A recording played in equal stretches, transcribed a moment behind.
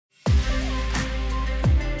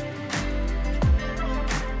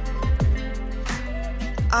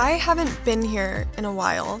I haven't been here in a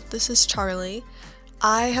while. This is Charlie.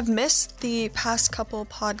 I have missed the past couple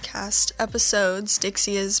podcast episodes.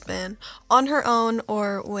 Dixie has been on her own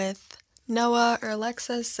or with Noah or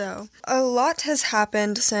Alexa, so a lot has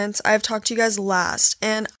happened since I've talked to you guys last,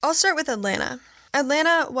 and I'll start with Atlanta.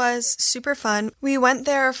 Atlanta was super fun. We went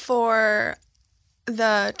there for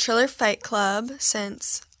the Triller Fight Club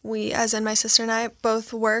since we, as in my sister and I,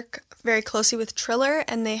 both work very closely with Triller,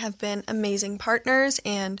 and they have been amazing partners,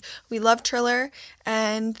 and we love Triller,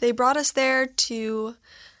 and they brought us there to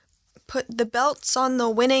put the belts on the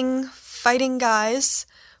winning fighting guys,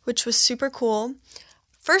 which was super cool.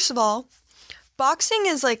 First of all, boxing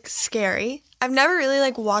is scary. I've never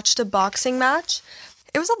really watched a boxing match.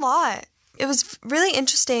 It was a lot. It was really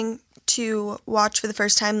interesting to watch for the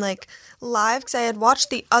first time live, because I had watched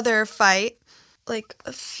the other fight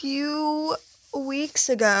a few weeks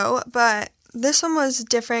ago, but this one was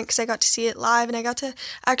different because I got to see it live, and I got to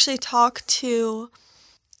actually talk to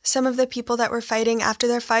some of the people that were fighting after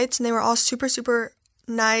their fights, and they were all super, super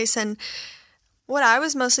nice. And what I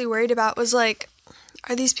was mostly worried about was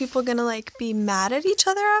are these people gonna be mad at each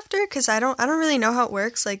other after? Because I don't really know how it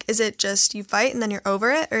works. Is it just you fight and then you're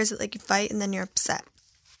over it, or is it you fight and then you're upset?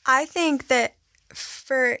 I think that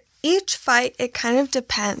for each fight it kind of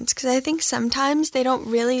depends, because I think sometimes they don't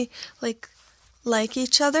really like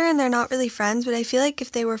each other and they're not really friends, but I feel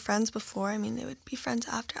if they were friends before, they would be friends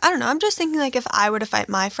after. I don't know, I'm just thinking if I were to fight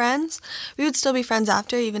my friends, we would still be friends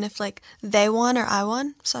after, even if they won or I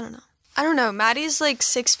won, so I don't know. Maddie's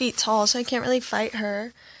 6 feet tall, so I can't really fight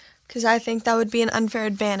her, because I think that would be an unfair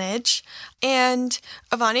advantage, and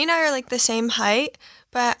Avani and I are the same height,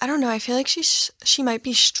 but I don't know, I feel she might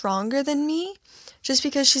be stronger than me, just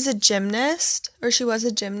because she's a gymnast, or she was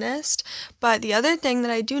a gymnast. But the other thing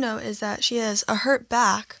that I do know is that she has a hurt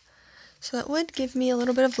back, so that would give me a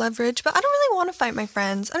little bit of leverage. But I don't really want to fight my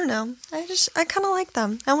friends. I don't know. I kind of like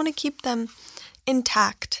them. I want to keep them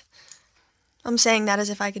intact. I'm saying that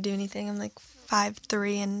as if I could do anything. I'm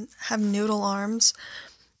 5'3" and have noodle arms.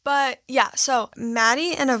 But yeah, so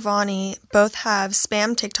Maddie and Avani both have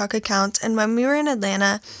spam TikTok accounts, and when we were in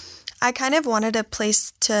Atlanta, I kind of wanted a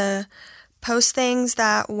place to post things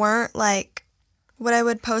that weren't what I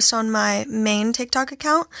would post on my main TikTok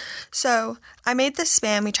account. So I made this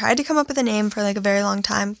spam. We tried to come up with a name for a very long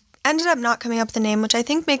time. Ended up not coming up with a name, which I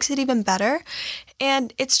think makes it even better.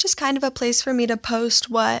 And it's just kind of a place for me to post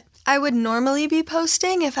what I would normally be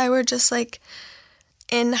posting if I were just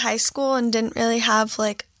in high school and didn't really have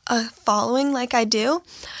a following like I do.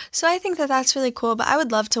 So I think that that's really cool, but I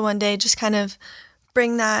would love to one day just kind of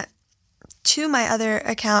bring that to my other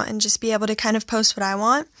account and just be able to kind of post what I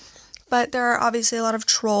want. But there are obviously a lot of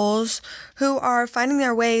trolls who are finding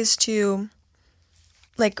their ways to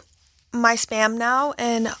my spam now,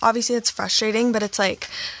 and obviously it's frustrating, but it's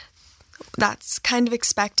that's kind of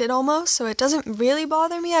expected almost, so it doesn't really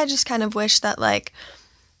bother me. I just kind of wish that I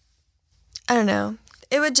don't know,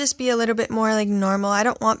 it would just be a little bit more normal. I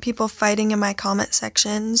don't want people fighting in my comment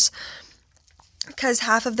sections, because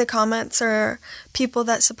half of the comments are people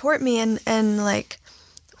that support me and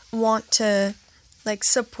want to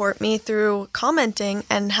support me through commenting,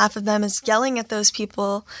 and half of them is yelling at those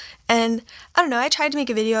people. And I don't know, I tried to make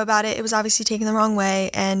a video about it. It was obviously taken the wrong way,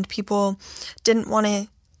 and people didn't want to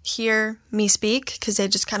hear me speak because they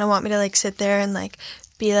just kind of want me to sit there and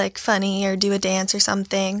be funny or do a dance or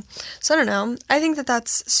something. So I don't know, I think that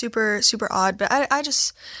that's super, super odd, but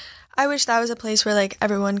I wish that was a place where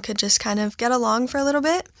everyone could just kind of get along for a little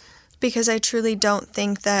bit, because I truly don't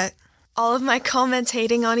think that all of my comments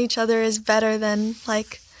hating on each other is better than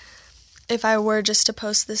if I were just to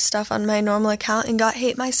post this stuff on my normal account and got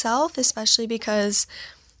hate myself, especially because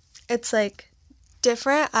it's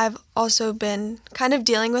different. I've also been kind of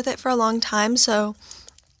dealing with it for a long time, so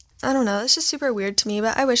I don't know, it's just super weird to me,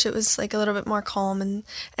 but I wish it was a little bit more calm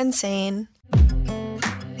and sane.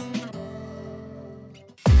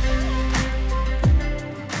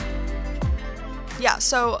 Yeah,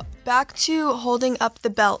 so back to holding up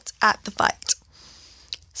the belt at the fight.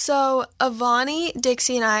 So Avani,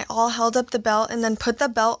 Dixie, and I all held up the belt and then put the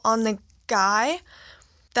belt on the guy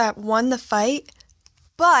that won the fight.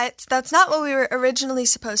 But that's not what we were originally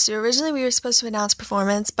supposed to. Originally, we were supposed to announce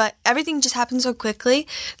performance, but everything just happened so quickly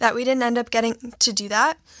that we didn't end up getting to do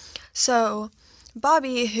that. So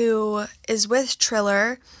Bobby, who is with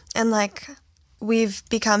Triller and we've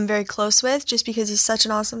become very close with, just because he's such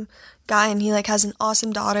an awesome guy and he has an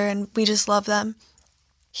awesome daughter and we just love them.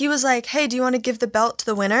 He was hey, do you want to give the belt to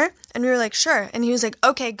the winner? And we were sure. And he was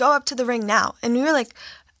okay, go up to the ring now. And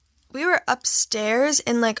we were upstairs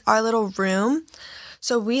in our little room.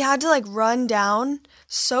 So we had to run down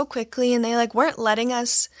so quickly, and they like weren't letting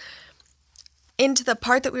us into the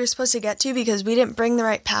part that we were supposed to get to because we didn't bring the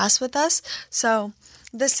right pass with us. So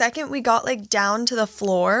the second we got like down to the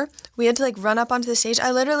floor, we had to like run up onto the stage.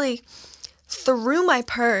 I literally threw my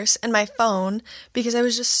purse and my phone because I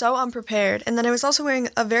was just so unprepared. And then I was also wearing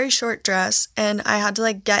a very short dress, and I had to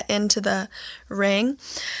like get into the ring.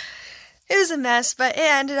 It was a mess, but it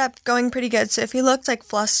ended up going pretty good. So if you looked like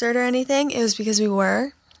flustered or anything, it was because we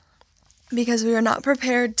were not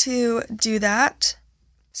prepared to do that.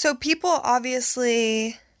 So people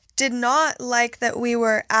obviously did not like that we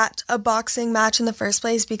were at a boxing match in the first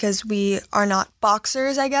place because we are not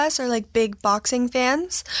boxers, I guess, or like big boxing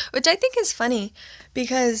fans, which I think is funny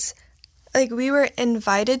because like we were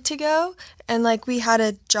invited to go and like we had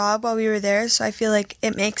a job while we were there, so I feel like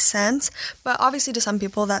it makes sense. But obviously to some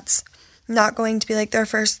people that's not going to be like their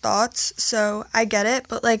first thoughts, so I get it.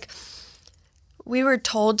 But like we were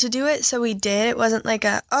told to do it, so we did. It wasn't like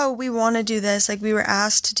we want to do this. Like we were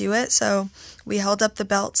asked to do it, so we held up the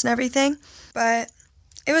belts and everything. But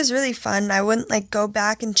it was really fun. I wouldn't like go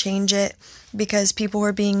back and change it because people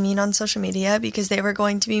were being mean on social media, because they were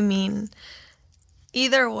going to be mean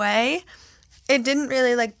either way. It didn't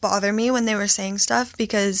really like bother me when they were saying stuff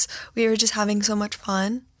because we were just having so much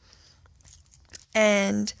fun.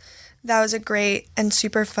 And that was a great and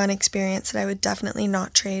super fun experience that I would definitely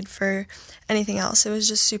not trade for anything else. It was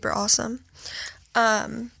just super awesome.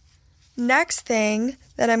 Next thing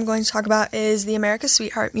that I'm going to talk about is the America's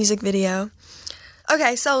Sweetheart music video.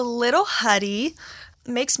 Okay, so Little Huddy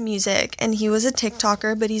makes music, and he was a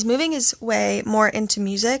TikToker, but he's moving his way more into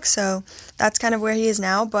music, so that's kind of where he is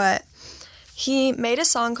now. But he made a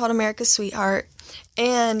song called America's Sweetheart,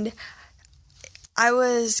 and I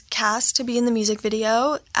was cast to be in the music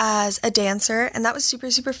video as a dancer, and that was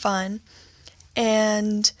super, super fun.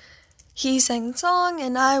 And he sang the song,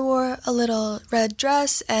 and I wore a little red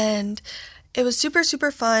dress, and it was super,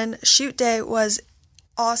 super fun. Shoot day was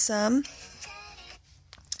awesome.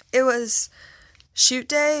 Shoot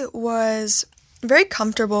day was very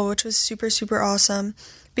comfortable, which was super, super awesome,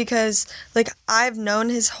 because like I've known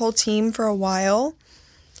his whole team for a while,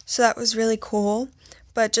 so that was really cool.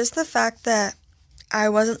 But just the fact that I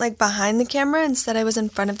wasn't like behind the camera, instead I was in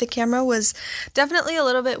front of the camera, was definitely a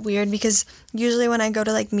little bit weird, because usually when I go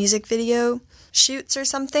to like music video shoots or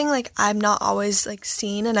something, like I'm not always like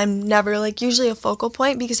seen, and I'm never like usually a focal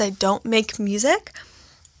point because I don't make music.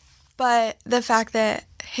 But the fact that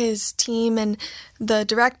his team and the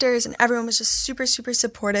directors and everyone was just super, super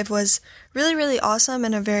supportive was really, really awesome,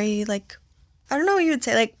 and a very like, I don't know what you would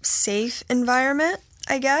say, like safe environment,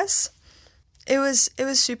 I guess. It was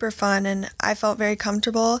super fun, and I felt very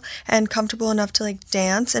comfortable enough to like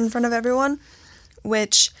dance in front of everyone,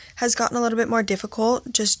 which has gotten a little bit more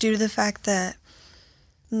difficult just due to the fact that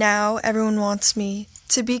now everyone wants me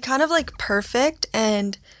to be kind of like perfect,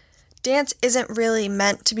 and dance isn't really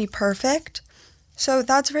meant to be perfect. So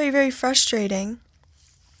that's very, very frustrating,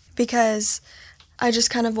 because I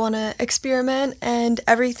just kind of want to experiment and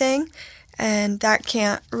everything, and that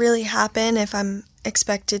can't really happen if I'm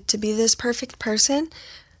expected to be this perfect person.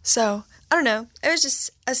 So I don't know, it was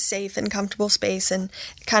just a safe and comfortable space, and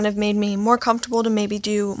it kind of made me more comfortable to maybe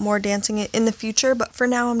do more dancing in the future. But for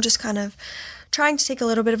now, I'm just kind of trying to take a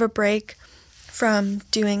little bit of a break from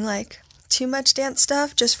doing like too much dance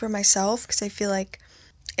stuff just for myself, because I feel like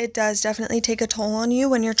it does definitely take a toll on you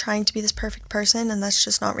when you're trying to be this perfect person, and that's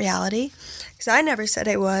just not reality, because I never said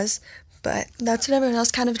I was, but that's what everyone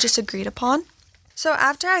else kind of just agreed upon. So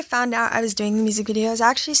after I found out I was doing the music video, I was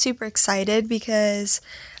actually super excited, because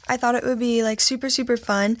I thought it would be like super, super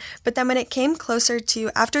fun. But then when it came closer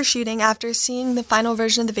to after seeing the final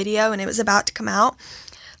version of the video and it was about to come out,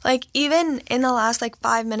 like even in the last like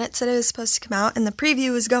 5 minutes that it was supposed to come out and the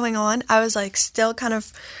preview was going on, I was like still kind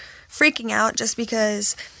of freaking out, just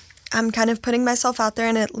because I'm kind of putting myself out there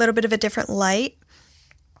in a little bit of a different light.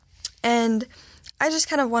 And I just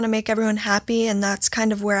kind of want to make everyone happy, and that's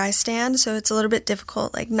kind of where I stand, so it's a little bit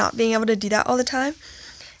difficult, like not being able to do that all the time,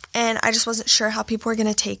 and I just wasn't sure how people were going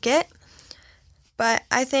to take it. But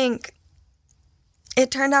I think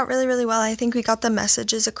it turned out really, really well. I think we got the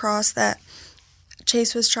messages across that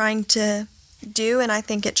Chase was trying to do, and I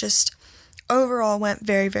think it just overall went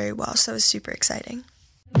very, very well, so it was super exciting.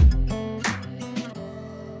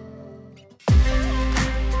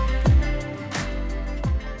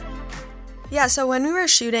 Yeah, so when we were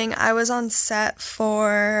shooting, I was on set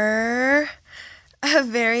for a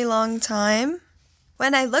very long time.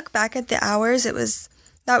 When I look back at the hours, that was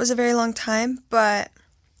a very long time, but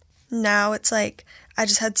now it's like I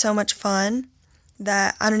just had so much fun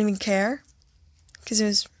that I don't even care,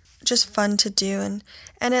 because just fun to do,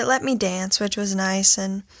 and it let me dance, which was nice,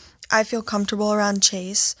 and I feel comfortable around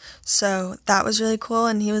Chase, so that was really cool,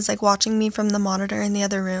 and he was like watching me from the monitor in the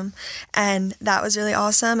other room, and that was really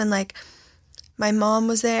awesome, and like my mom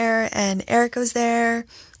was there, and Erica was there,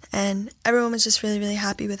 and everyone was just really, really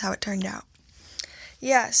happy with how it turned out.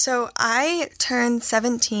 Yeah, so I turned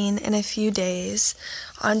 17 in a few days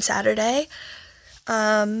on Saturday,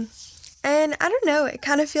 and I don't know, it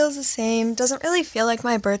kind of feels the same. Doesn't really feel like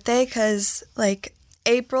my birthday because, like,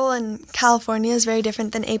 April in California is very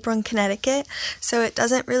different than April in Connecticut, so it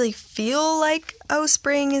doesn't really feel like, oh,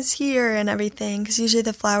 spring is here and everything, because usually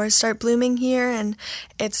the flowers start blooming here, and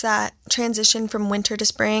it's that transition from winter to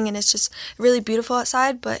spring, and it's just really beautiful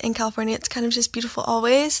outside, but in California it's kind of just beautiful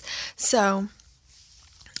always, so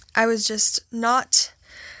I was just not,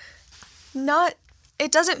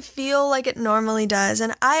 it doesn't feel like it normally does,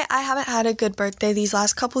 and I haven't had a good birthday these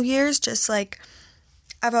last couple years, just like,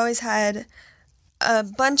 I've always had a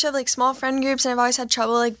bunch of like small friend groups, and I've always had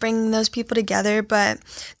trouble like bringing those people together, but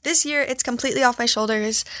this year it's completely off my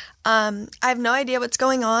shoulders. I have no idea what's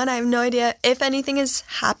going on. I have no idea if anything is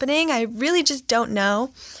happening. I really just don't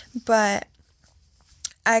know, but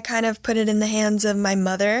I kind of put it in the hands of my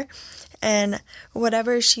mother, and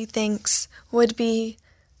whatever she thinks would be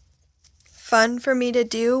fun for me to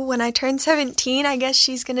do when I turn 17, I guess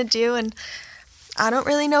she's gonna do, and I don't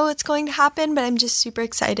really know what's going to happen, but I'm just super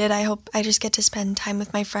excited. I hope I just get to spend time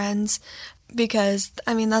with my friends, because,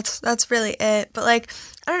 I mean, that's really it. But, like,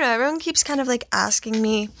 I don't know, everyone keeps kind of, like, asking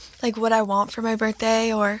me, like, what I want for my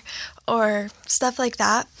birthday or stuff like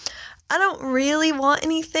that. I don't really want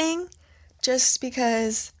anything, just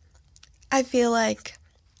because I feel like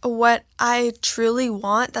what I truly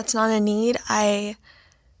want, that's not a need, I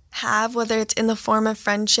have, whether it's in the form of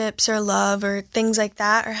friendships or love or things like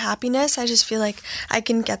that or happiness. I just feel like I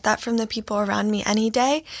can get that from the people around me any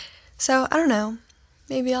day. So I don't know,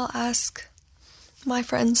 maybe I'll ask my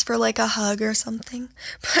friends for like a hug or something,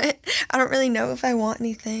 but I don't really know if I want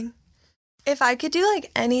anything. If I could do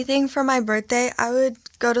like anything for my birthday, I would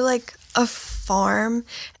go to like a farm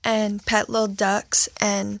and pet little ducks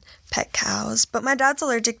and pet cows, but my dad's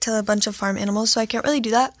allergic to a bunch of farm animals, so I can't really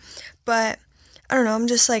do that. But I don't know, I'm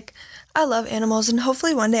just like, I love animals, and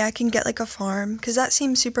hopefully one day I can get like a farm, because that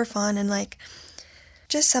seems super fun and like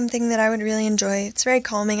just something that I would really enjoy. It's very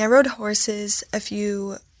calming. I rode horses a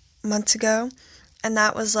few months ago, and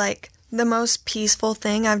that was like the most peaceful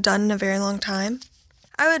thing I've done in a very long time.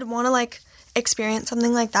 I would want to like experience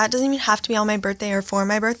something like that. It doesn't even have to be on my birthday or for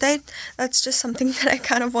my birthday. That's just something that I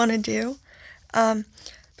kind of want to do.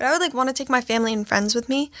 But I would like want to take my family and friends with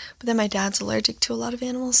me, but then my dad's allergic to a lot of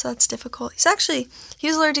animals, so that's difficult. He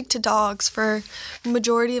was allergic to dogs for the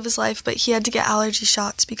majority of his life, but he had to get allergy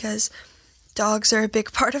shots because dogs are a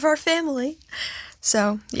big part of our family.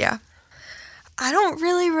 So, yeah. I don't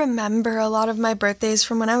really remember a lot of my birthdays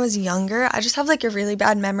from when I was younger. I just have like a really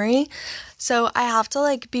bad memory, so I have to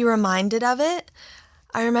like be reminded of it.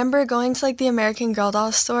 I remember going to like the American Girl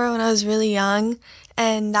doll store when I was really young,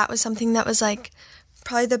 and that was something that was like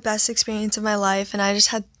probably the best experience of my life, and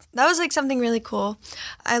that was like something really cool.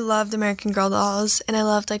 I loved American Girl dolls, and I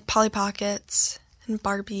loved like Polly Pockets and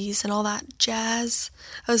Barbies and all that jazz.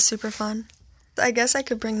 It was super fun. I guess I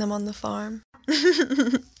could bring them on the farm.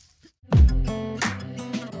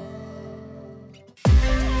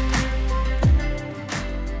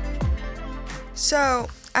 So,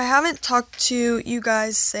 I haven't talked to you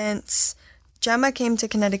guys since Gemma came to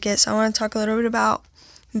Connecticut, so I want to talk a little bit about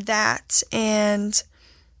that, and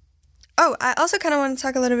I also kind of want to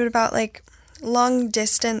talk a little bit about like long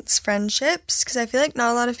distance friendships, because I feel like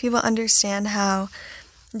not a lot of people understand how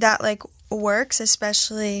that like works,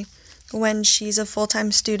 especially when she's a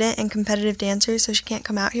full-time student and competitive dancer, so she can't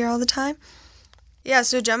come out here all the time. Yeah,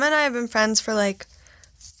 so Gemma and I have been friends for like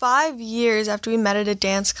 5 years after we met at a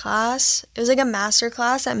dance class. It was like a master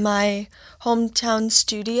class at my hometown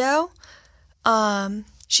studio.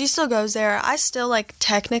 She still goes there. I still, like,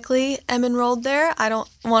 technically am enrolled there. I don't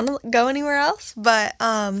want to go anywhere else. But,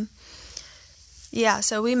 yeah,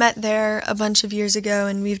 so we met there a bunch of years ago,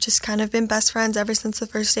 and we've just kind of been best friends ever since the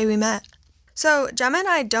first day we met. So Gemma and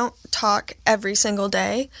I don't talk every single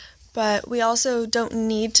day, but we also don't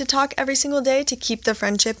need to talk every single day to keep the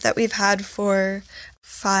friendship that we've had for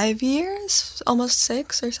 5 years, almost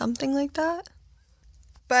 6 or something like that.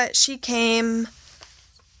 But she came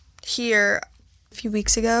here a few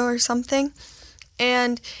weeks ago or something,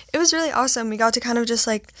 and it was really awesome. We got to kind of just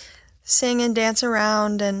like sing and dance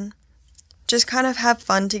around and just kind of have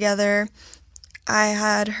fun together. I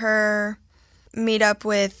had her meet up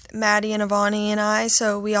with Maddie and Avani and I,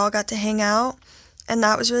 so we all got to hang out, and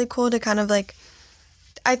that was really cool to kind of like,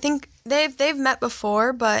 I think they've met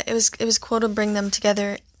before, but it was cool to bring them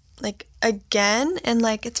together like again, and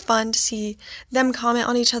like it's fun to see them comment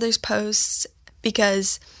on each other's posts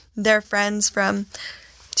because they're friends from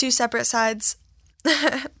two separate sides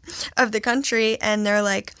of the country, and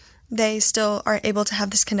they still are able to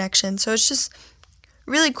have this connection. So it's just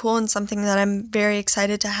really cool and something that I'm very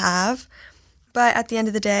excited to have. But at the end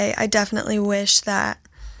of the day, I definitely wish that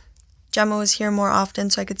Gemma was here more often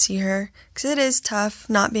so I could see her, because it is tough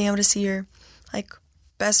not being able to see your like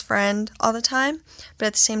best friend all the time. But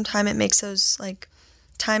at the same time, it makes those like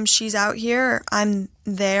times she's out here or I'm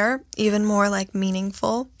there even more like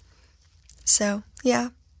meaningful. So yeah.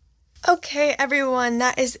 Okay, everyone,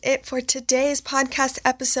 that is it for today's podcast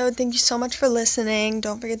episode. Thank you so much for listening.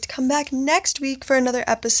 Don't forget to come back next week for another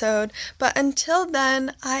episode. But until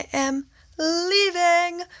then, I am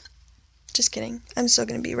leaving. Just kidding. I'm still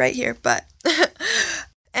going to be right here, but...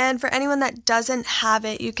 And for anyone that doesn't have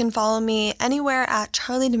it, you can follow me anywhere at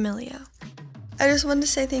Charlie D'Amelio. I just wanted to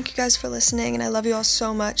say thank you guys for listening, and I love you all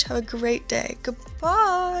so much. Have a great day.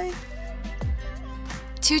 Goodbye.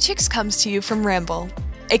 Two Chicks comes to you from Ramble,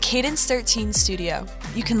 a Cadence 13 studio.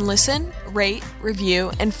 You can listen, rate, review,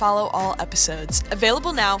 and follow all episodes.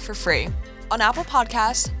 Available now for free on Apple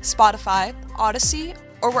Podcasts, Spotify, Odyssey,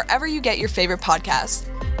 or wherever you get your favorite podcasts.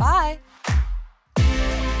 Bye!